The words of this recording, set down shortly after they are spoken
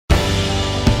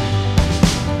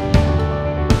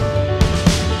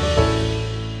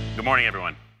morning,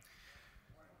 everyone.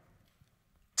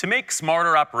 To make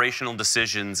smarter operational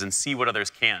decisions and see what others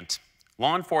can't,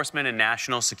 law enforcement and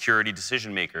national security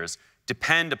decision makers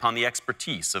depend upon the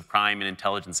expertise of crime and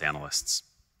intelligence analysts.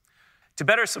 To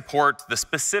better support the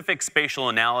specific spatial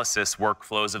analysis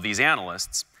workflows of these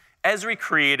analysts, Esri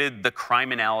created the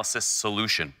Crime Analysis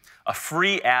Solution, a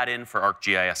free add-in for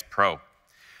ArcGIS Pro.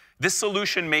 This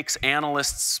solution makes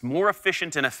analysts more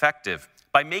efficient and effective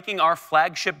by making our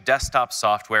flagship desktop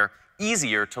software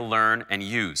easier to learn and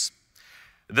use.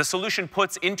 The solution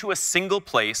puts into a single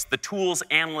place the tools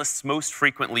analysts most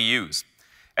frequently use,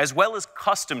 as well as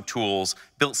custom tools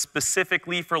built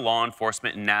specifically for law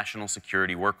enforcement and national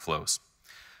security workflows.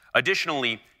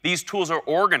 Additionally, these tools are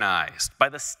organized by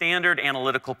the standard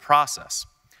analytical process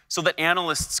so that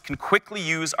analysts can quickly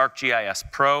use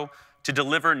ArcGIS Pro to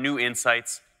deliver new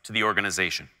insights to the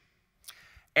organization.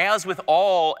 As with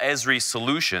all Esri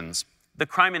solutions, the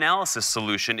Crime Analysis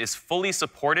Solution is fully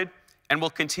supported and will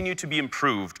continue to be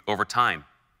improved over time.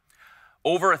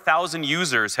 Over 1,000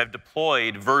 users have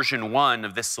deployed version 1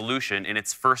 of this solution in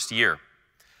its first year.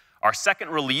 Our second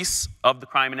release of the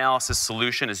Crime Analysis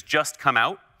Solution has just come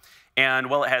out, and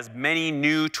while it has many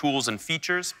new tools and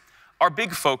features, our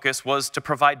big focus was to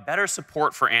provide better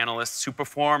support for analysts who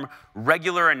perform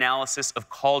regular analysis of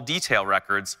call detail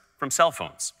records from cell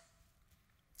phones.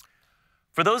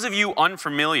 For those of you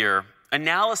unfamiliar,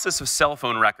 analysis of cell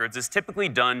phone records is typically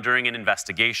done during an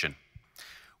investigation,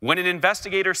 when an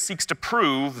investigator seeks to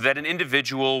prove that an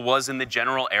individual was in the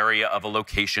general area of a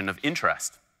location of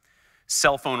interest.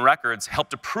 Cell phone records help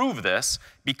to prove this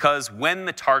because when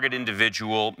the target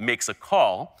individual makes a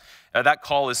call, that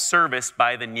call is serviced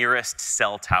by the nearest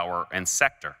cell tower and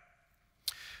sector.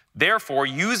 Therefore,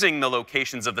 using the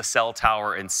locations of the cell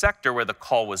tower and sector where the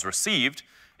call was received,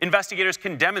 investigators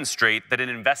can demonstrate that an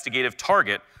investigative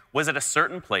target was at a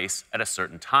certain place at a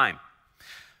certain time.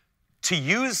 To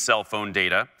use cell phone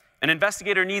data, an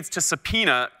investigator needs to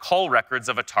subpoena call records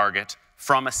of a target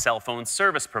from a cell phone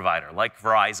service provider like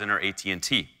Verizon or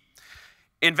AT&T.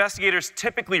 Investigators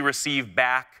typically receive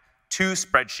back 2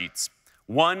 spreadsheets,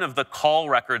 one of the call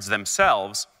records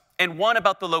themselves and one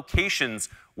about the locations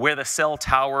where the cell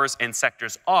towers and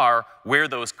sectors are where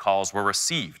those calls were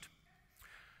received.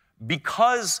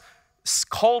 Because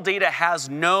call data has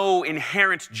no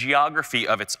inherent geography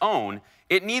of its own,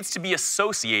 it needs to be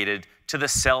associated to the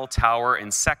cell tower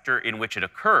and sector in which it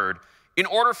occurred in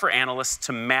order for analysts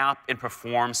to map and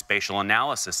perform spatial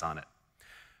analysis on it.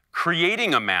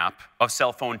 Creating a map of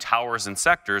cell phone towers and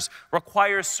sectors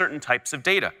requires certain types of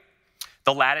data: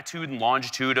 the latitude and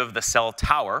longitude of the cell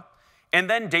tower, and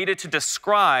then data to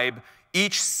describe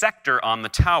each sector on the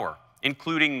tower,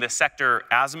 including the sector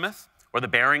azimuth, or the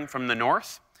bearing from the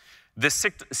north, the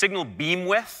signal beam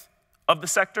width of the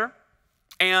sector,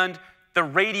 and the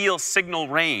radial signal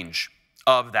range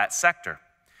of that sector.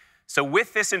 So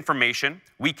with this information,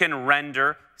 we can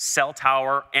render cell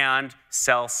tower and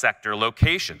cell sector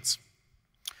locations.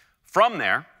 From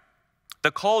there,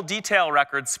 the call detail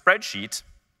record spreadsheet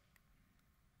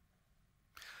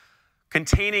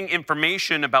containing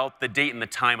information about the date and the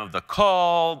time of the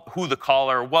call, who the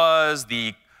caller was,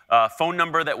 the phone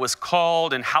number that was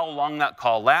called, and how long that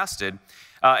call lasted,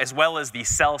 as well as the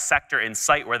cell sector and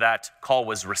site where that call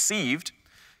was received,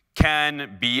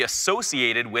 can be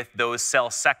associated with those cell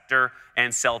sector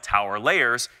and cell tower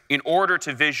layers in order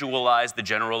to visualize the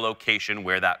general location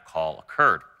where that call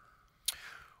occurred.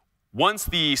 Once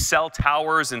the cell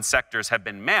towers and sectors have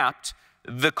been mapped,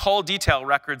 the call detail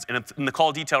records and the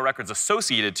call detail records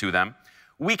associated to them,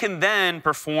 we can then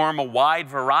perform a wide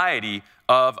variety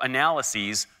of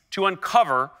analyses to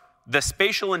uncover the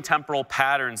spatial and temporal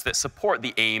patterns that support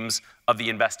the aims of the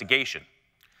investigation.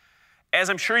 As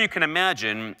I'm sure you can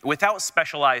imagine, without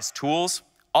specialized tools,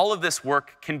 all of this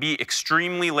work can be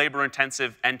extremely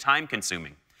labor-intensive and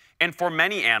time-consuming. And for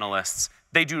many analysts,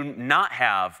 they do not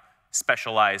have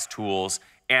specialized tools,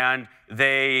 and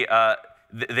they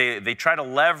try to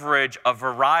leverage a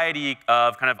variety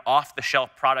of kind of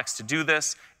off-the-shelf products to do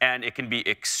this, and it can be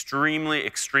extremely,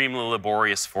 extremely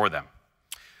laborious for them.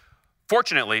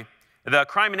 Fortunately, the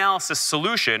Crime Analysis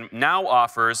Solution now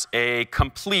offers a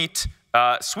complete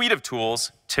suite of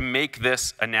tools to make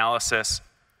this analysis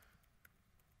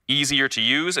easier to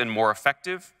use and more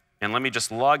effective. And let me just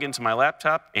log into my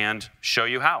laptop and show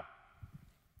you how.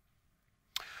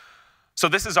 So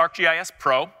this is ArcGIS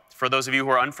Pro, for those of you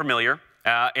who are unfamiliar.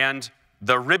 And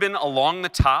the ribbon along the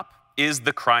top is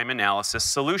the Crime Analysis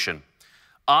Solution.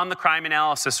 On the Crime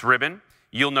Analysis ribbon,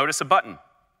 you'll notice a button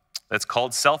that's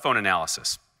called Cell Phone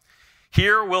Analysis.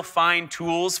 Here we'll find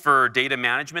tools for data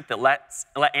management that let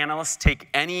analysts take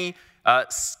any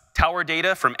tower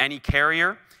data from any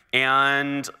carrier,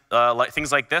 and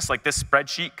things like this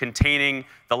spreadsheet containing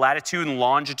the latitude and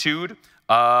longitude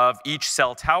of each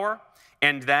cell tower,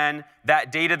 and then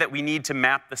that data that we need to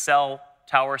map the cell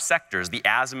tower sectors, the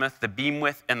azimuth, the beam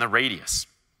width, and the radius.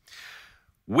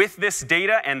 With this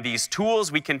data and these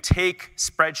tools, we can take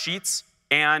spreadsheets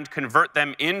and convert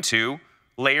them into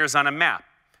layers on a map.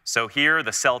 So here,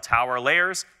 the cell tower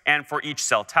layers, and for each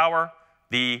cell tower,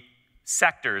 the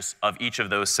sectors of each of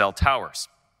those cell towers.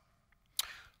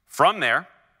 From there,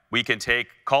 we can take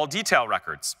call detail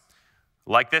records,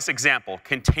 like this example,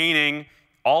 containing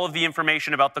all of the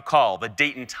information about the call, the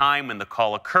date and time when the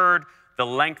call occurred, the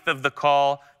length of the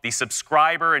call, the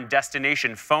subscriber and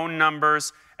destination phone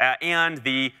numbers, and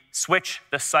the switch,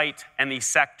 the site, and the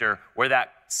sector where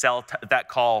that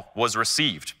call was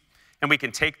received. And we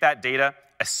can take that data,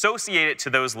 associate it to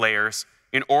those layers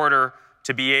in order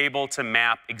to be able to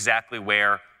map exactly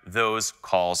where those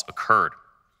calls occurred.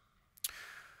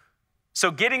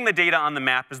 So getting the data on the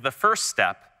map is the first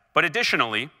step, but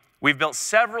additionally, we've built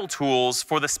several tools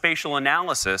for the spatial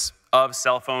analysis of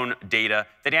cell phone data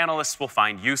that analysts will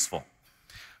find useful.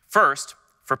 First,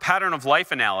 for pattern of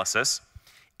life analysis,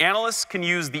 analysts can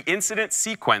use the incident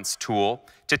sequence tool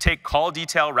to take call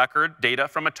detail record data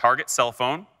from a target cell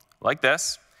phone, like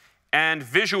this, and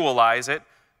visualize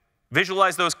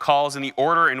those calls in the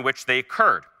order in which they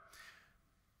occurred,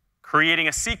 creating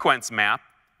a sequence map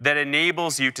that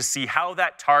enables you to see how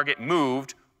that target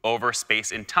moved over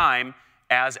space and time,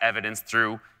 as evidenced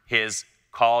through his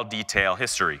call detail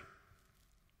history.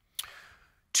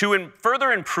 To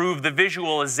further improve the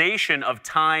visualization of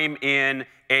time in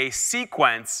a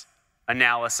sequence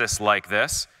analysis like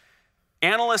this,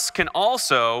 analysts can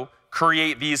also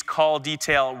create these call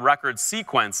detail record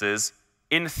sequences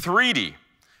in 3D,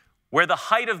 where the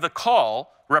height of the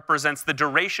call represents the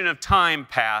duration of time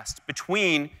passed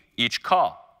between each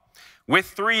call.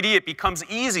 With 3D, it becomes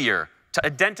easier to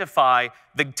identify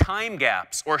the time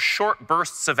gaps or short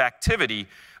bursts of activity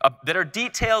that are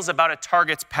details about a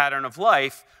target's pattern of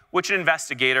life, which an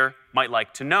investigator might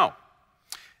like to know.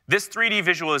 This 3D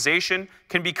visualization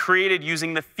can be created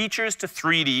using the Features to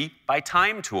 3D by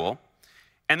Time tool,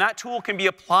 and that tool can be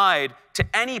applied to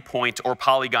any point or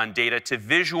polygon data to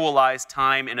visualize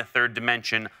time in a third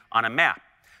dimension on a map.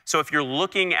 So if you're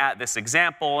looking at this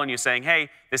example and you're saying, hey,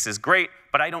 this is great,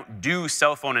 but I don't do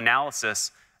cell phone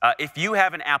analysis, if you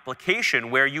have an application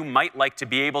where you might like to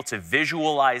be able to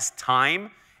visualize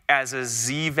time as a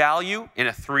z value in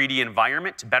a 3D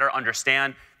environment to better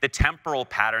understand the temporal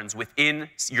patterns within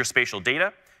your spatial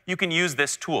data, you can use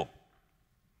this tool.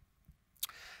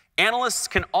 Analysts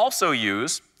can also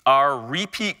use our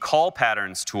repeat call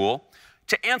patterns tool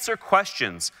to answer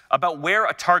questions about where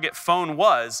a target phone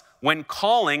was when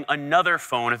calling another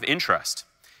phone of interest.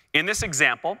 In this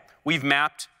example, we've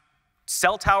mapped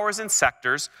cell towers and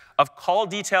sectors of call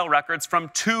detail records from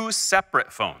 2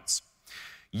 separate phones.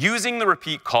 Using the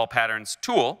repeat call patterns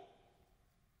tool,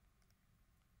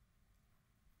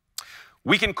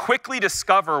 we can quickly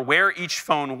discover where each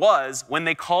phone was when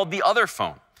they called the other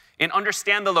phone and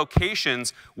understand the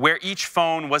locations where each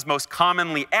phone was most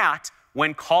commonly at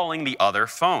when calling the other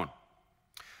phone.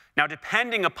 Now,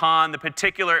 depending upon the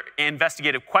particular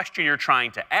investigative question you're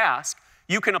trying to ask,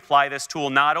 you can apply this tool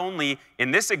not only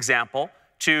in this example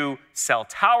to cell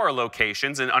tower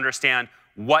locations and understand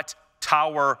what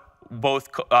tower both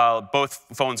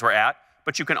phones were at,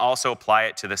 but you can also apply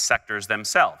it to the sectors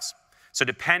themselves. So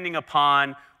depending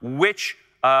upon which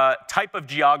type of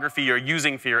geography you're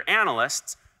using for your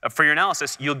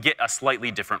analysis, you'll get a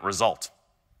slightly different result.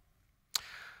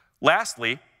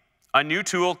 Lastly, a new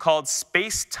tool called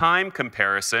SpaceTime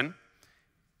comparison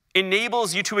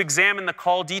enables you to examine the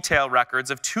call detail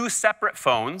records of 2 separate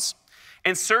phones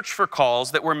and search for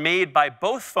calls that were made by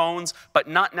both phones, but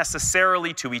not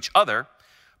necessarily to each other,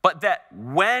 but that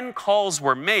when calls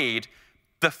were made,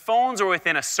 the phones were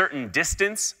within a certain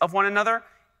distance of one another,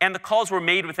 and the calls were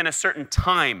made within a certain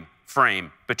time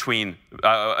frame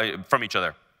from each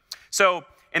other. So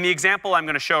in the example I'm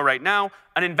going to show right now,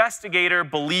 an investigator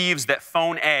believes that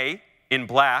phone A, in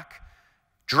black,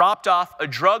 dropped off a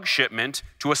drug shipment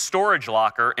to a storage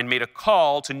locker and made a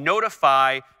call to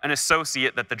notify an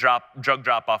associate that the drug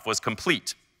drop-off was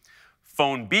complete.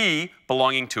 Phone B,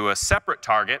 belonging to a separate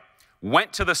target,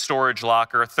 went to the storage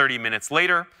locker 30 minutes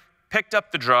later, picked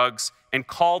up the drugs, and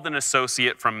called an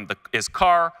associate from his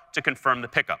car to confirm the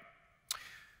pickup.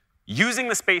 Using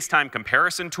the SpaceTime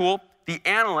comparison tool, the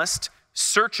analyst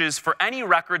searches for any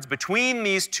records between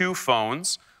these 2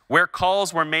 phones where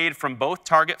calls were made from both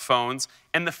target phones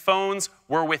and the phones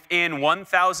were within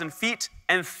 1,000 feet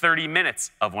and 30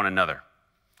 minutes of one another.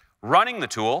 running the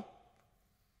tool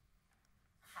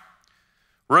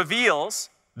reveals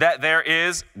that there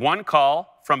is one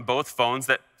call from both phones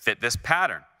that fit this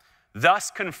pattern,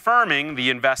 thus confirming the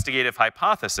investigative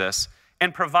hypothesis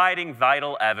and providing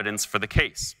vital evidence for the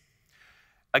case.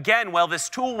 Again, while this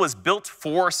tool was built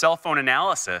for cell phone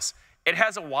analysis, it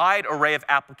has a wide array of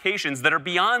applications that are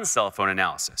beyond cell phone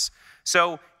analysis.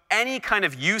 So any kind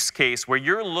of use case where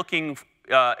you're looking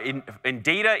in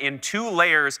data in 2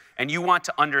 layers and you want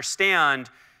to understand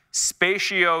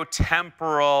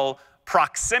spatio-temporal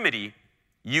proximity,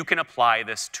 you can apply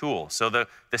this tool. So the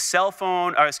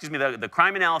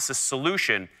crime analysis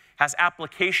solution has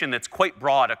application that's quite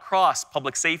broad across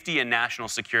public safety and national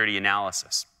security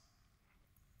analysis.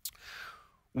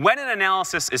 When an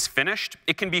analysis is finished,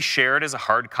 it can be shared as a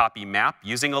hard copy map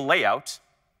using a layout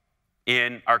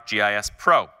in ArcGIS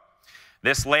Pro.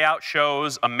 This layout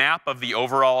shows a map of the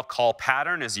overall call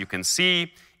pattern, as you can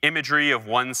see, imagery of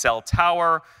one cell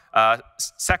tower,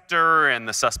 sector and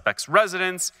the suspect's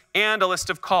residence, and a list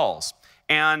of calls.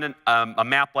 And a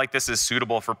map like this is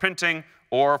suitable for printing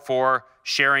or for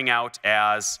sharing out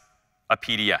as a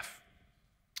PDF.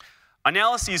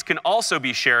 Analyses can also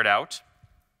be shared out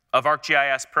of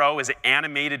ArcGIS Pro as an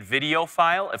animated video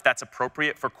file, if that's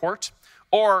appropriate for court,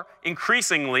 or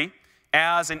increasingly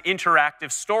as an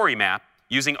interactive story map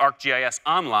using ArcGIS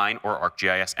Online or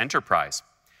ArcGIS Enterprise.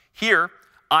 Here,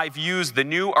 I've used the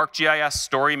new ArcGIS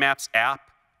Story Maps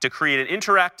app to create an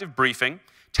interactive briefing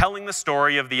telling the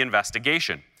story of the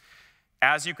investigation.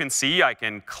 As you can see, I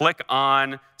can click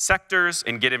on sectors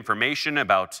and get information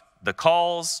about the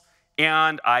calls,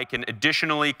 and I can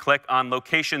additionally click on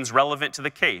locations relevant to the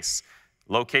case,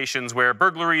 locations where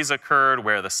burglaries occurred,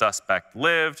 where the suspect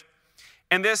lived.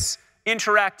 And this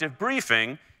interactive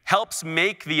briefing helps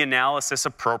make the analysis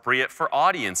appropriate for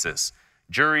audiences,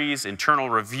 juries, internal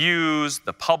reviews,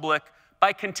 the public,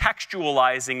 by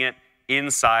contextualizing it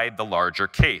inside the larger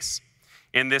case.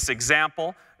 In this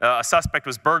example, a suspect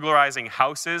was burglarizing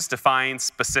houses to find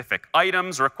specific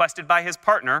items requested by his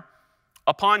partner,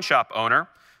 a pawn shop owner,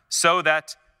 so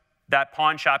that that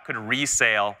pawn shop could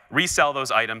resell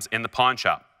those items in the pawn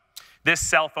shop. This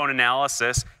cell phone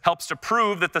analysis helps to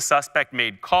prove that the suspect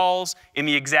made calls in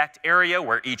the exact area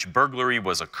where each burglary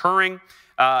was occurring.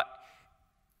 And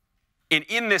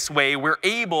in this way, we're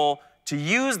able to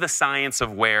use the science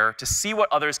of where to see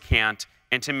what others can't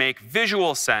and to make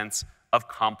visual sense of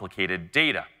complicated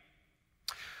data.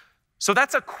 So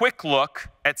that's a quick look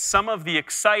at some of the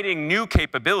exciting new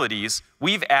capabilities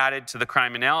we've added to the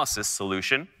crime analysis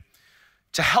solution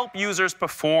to help users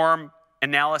perform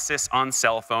analysis on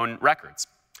cell phone records.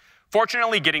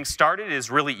 Fortunately, getting started is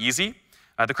really easy.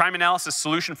 The crime analysis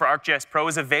solution for ArcGIS Pro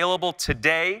is available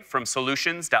today from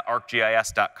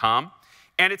solutions.arcgis.com,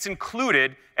 and it's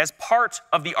included as part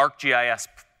of the ArcGIS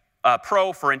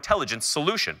Pro for Intelligence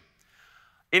solution.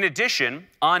 In addition,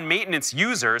 on-maintenance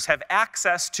users have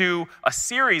access to a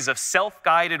series of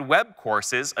self-guided web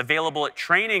courses available at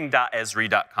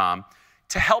training.esri.com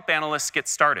to help analysts get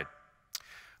started.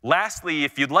 Lastly,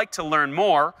 if you'd like to learn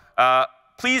more,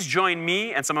 please join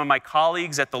me and some of my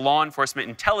colleagues at the Law Enforcement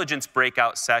Intelligence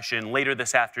breakout session later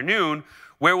this afternoon,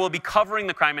 where we'll be covering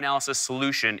the crime analysis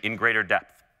solution in greater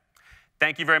depth.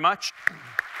 Thank you very much.